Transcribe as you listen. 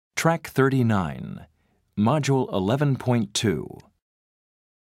Track 39, Module 11.2.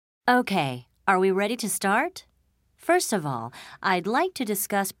 Okay, are we ready to start? First of all, I'd like to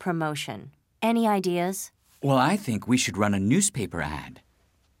discuss promotion. Any ideas? Well, I think we should run a newspaper ad.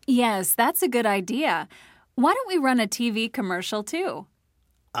 Yes, that's a good idea. Why don't we run a TV commercial too?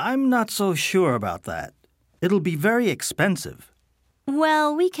 I'm not so sure about that. It'll be very expensive.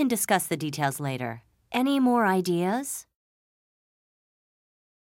 Well, we can discuss the details later. Any more ideas?